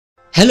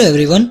Hello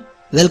everyone,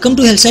 welcome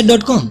to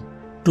Helsite.com.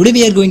 Today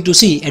we are going to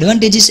see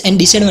advantages and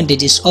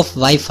disadvantages of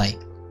Wi-Fi.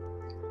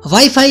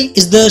 Wi-Fi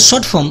is the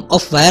short form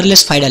of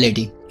wireless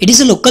fidelity. It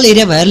is a local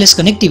area wireless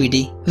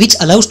connectivity which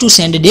allows to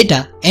send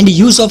data and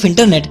use of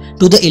internet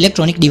to the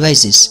electronic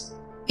devices.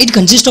 It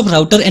consists of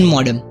router and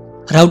modem.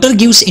 Router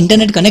gives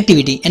internet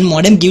connectivity and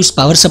modem gives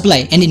power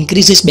supply and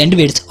increases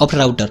bandwidth of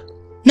router.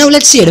 Now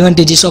let's see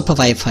advantages of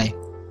Wi-Fi.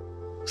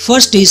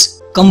 First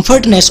is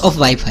comfortness of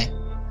Wi-Fi.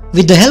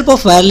 With the help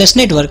of wireless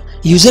network,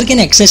 user can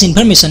access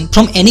information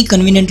from any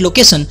convenient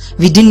location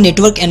within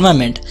network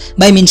environment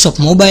by means of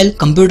mobile,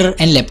 computer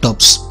and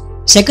laptops.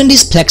 Second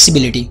is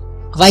flexibility.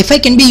 Wi-Fi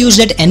can be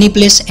used at any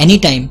place,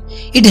 anytime.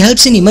 It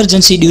helps in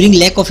emergency during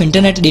lack of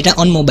internet data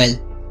on mobile.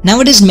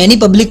 Nowadays many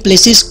public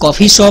places,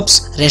 coffee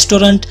shops,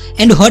 restaurants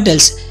and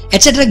hotels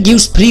etc.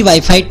 gives free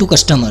Wi-Fi to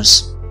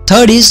customers.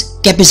 Third is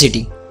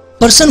capacity.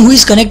 Person who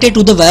is connected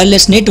to the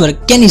wireless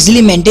network can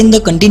easily maintain the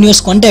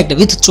continuous contact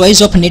with choice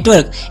of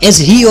network as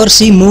he or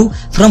she move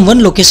from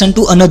one location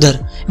to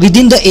another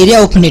within the area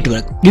of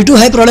network. Due to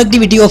high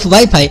productivity of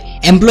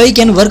Wi-Fi, employee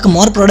can work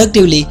more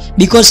productively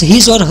because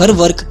his or her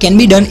work can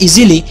be done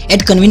easily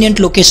at convenient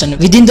location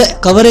within the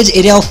coverage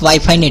area of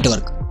Wi-Fi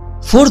network.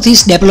 Fourth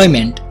is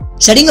deployment.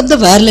 Setting up the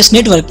wireless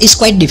network is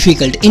quite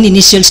difficult in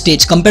initial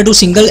stage compared to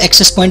single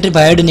access point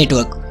wired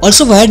network.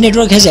 Also wired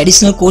network has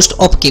additional cost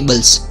of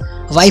cables.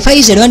 Wi-Fi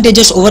is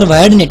advantageous over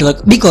wired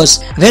network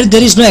because where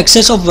there is no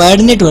access of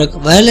wired network,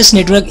 wireless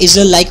network is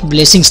like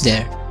blessings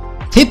there.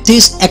 Fifth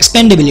is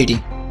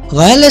expandability.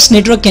 Wireless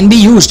network can be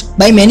used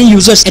by many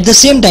users at the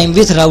same time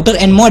with router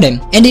and modem,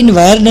 and in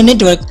wired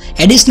network,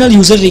 additional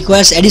user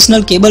requires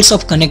additional cables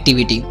of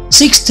connectivity.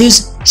 Sixth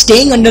is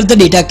staying under the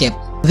data cap.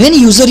 When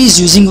user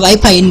is using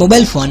Wi-Fi in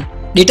mobile phone,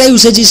 data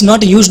usage is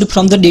not used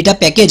from the data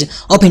package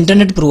of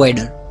internet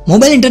provider.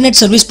 Mobile internet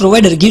service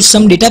provider gives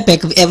some data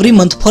pack every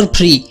month for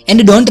free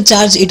and don't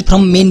charge it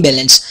from main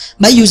balance.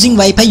 By using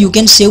Wi-Fi you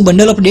can save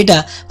bundle of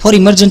data for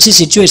emergency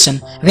situation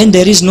when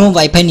there is no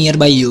Wi-Fi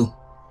nearby you.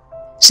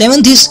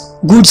 Seventh is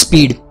good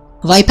speed.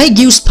 Wi-Fi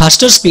gives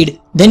faster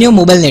speed than your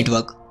mobile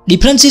network.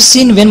 Difference is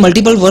seen when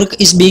multiple work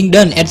is being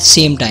done at the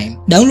same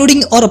time.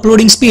 Downloading or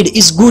uploading speed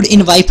is good in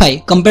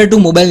Wi-Fi compared to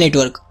mobile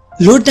network.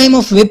 Load time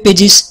of web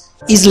pages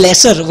is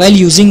lesser while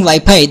using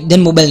Wi-Fi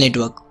than mobile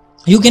network.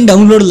 You can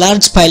download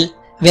large file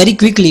very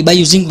quickly by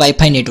using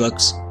Wi-Fi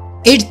networks.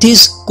 Eighth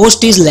is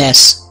cost is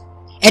less.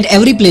 At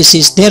every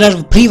places there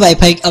are free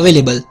Wi-Fi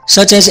available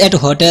such as at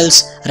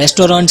hotels,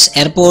 restaurants,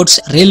 airports,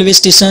 railway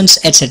stations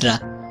etc.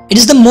 It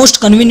is the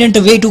most convenient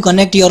way to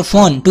connect your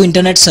phone to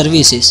internet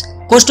services.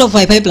 Cost of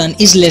Wi-Fi plan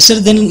is lesser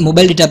than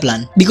mobile data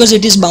plan because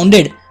it is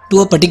bounded to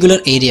a particular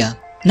area.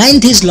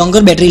 Ninth is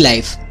longer battery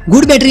life.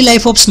 Good battery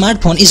life of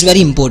smartphone is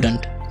very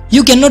important.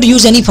 You cannot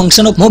use any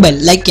function of mobile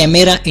like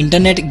camera,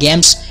 internet,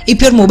 games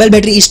if your mobile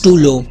battery is too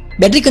low.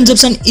 Battery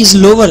consumption is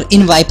lower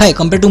in Wi-Fi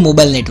compared to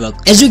mobile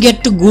network. As you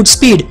get to good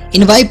speed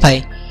in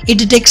Wi-Fi,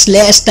 it takes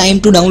less time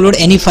to download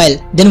any file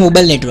than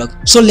mobile network,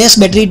 so less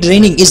battery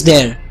draining is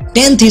there.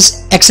 10th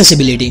is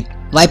accessibility.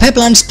 Wi-Fi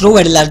plans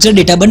provide larger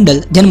data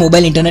bundle than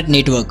mobile internet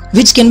network,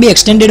 which can be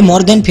extended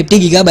more than 50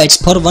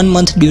 GB for 1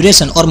 month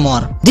duration or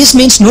more. This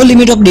means no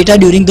limit of data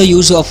during the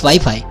use of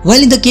Wi-Fi,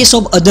 while in the case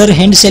of other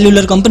hand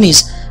cellular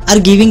companies are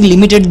giving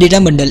limited data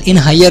bundle in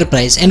higher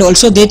price, and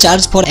also they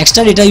charge for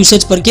extra data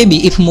usage per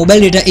KB if mobile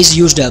data is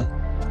used up.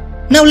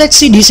 Now let's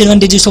see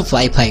disadvantages of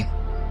Wi-Fi.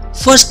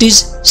 First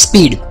is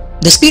speed.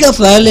 The speed of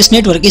wireless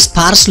network is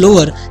far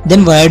slower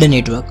than wired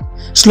network.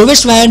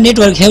 Slowest wired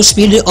network have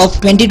speed of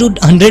 20 to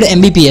 100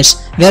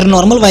 Mbps, where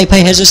normal Wi-Fi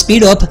has a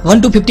speed of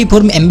 1 to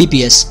 54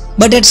 Mbps.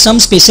 But at some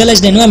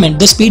specialized environment,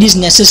 the speed is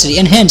necessary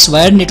and hence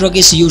wired network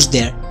is used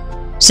there.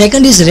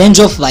 Second is range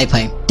of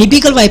Wi-Fi.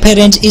 Typical Wi-Fi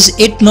range is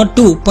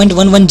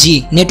 802.11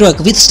 G network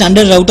with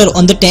standard router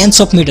on the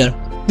tens of meter,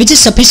 which is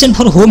sufficient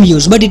for home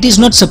use, but it is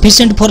not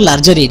sufficient for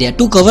larger area.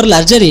 To cover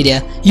larger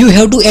area, you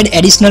have to add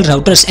additional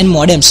routers and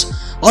modems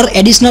or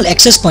additional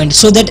access point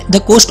so that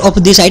the cost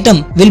of this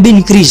item will be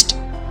increased.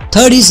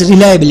 Third is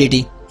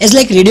reliability. As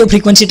like radio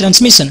frequency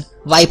transmission,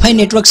 Wi-Fi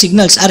network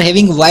signals are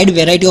having wide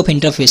variety of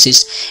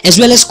interfaces as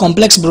well as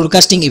complex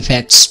broadcasting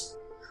effects.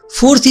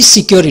 Fourth is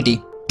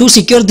security. To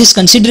secure this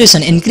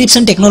consideration,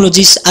 encryption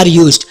technologies are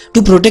used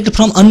to protect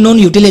from unknown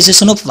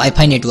utilization of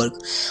Wi-Fi network.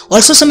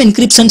 Also some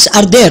encryptions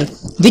are there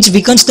which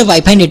weakens the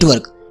Wi-Fi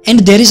network, and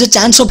there is a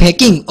chance of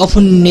hacking of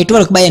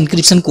network by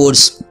encryption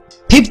codes.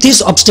 Fifth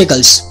is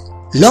obstacles.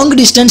 Long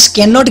distance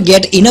cannot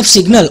get enough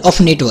signal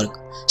of network.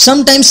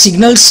 Sometimes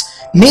signals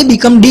may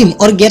become dim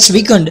or gets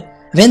weakened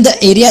when the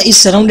area is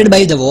surrounded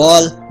by the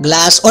wall,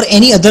 glass or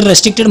any other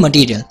restricted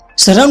material.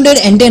 Surrounded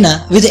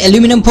antenna with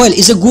aluminum foil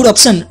is a good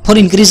option for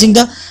increasing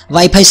the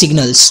Wi-Fi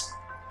signals.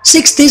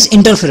 Sixth is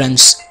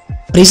interference.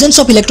 Presence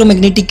of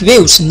electromagnetic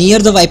waves near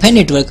the Wi-Fi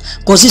network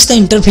causes the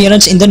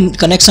interference in the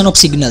connection of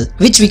signal,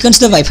 which weakens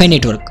the Wi-Fi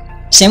network.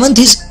 Seventh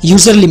is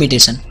user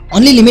limitation.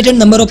 Only limited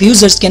number of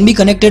users can be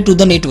connected to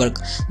the network.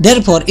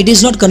 Therefore, it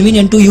is not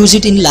convenient to use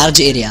it in large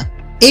area.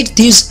 Eighth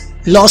is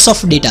loss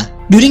of data.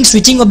 During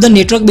switching of the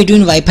network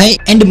between Wi-Fi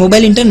and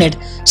mobile internet,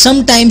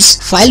 sometimes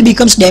file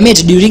becomes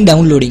damaged during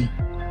downloading.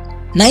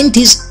 9th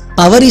is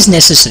power is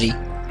necessary.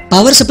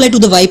 Power supply to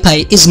the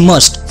Wi-Fi is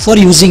must for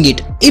using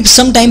it. If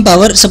sometime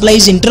power supply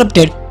is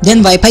interrupted,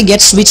 then Wi-Fi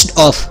gets switched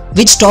off,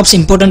 which stops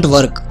important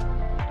work.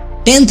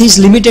 10th is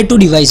limited to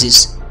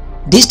devices.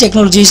 This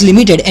technology is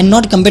limited and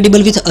not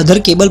compatible with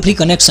other cable-free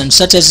connections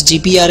such as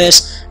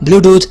GPRS,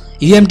 Bluetooth,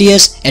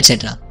 UMTS,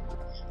 etc.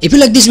 If you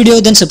like this video,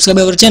 then subscribe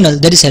our channel,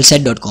 that is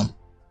Helsite.com.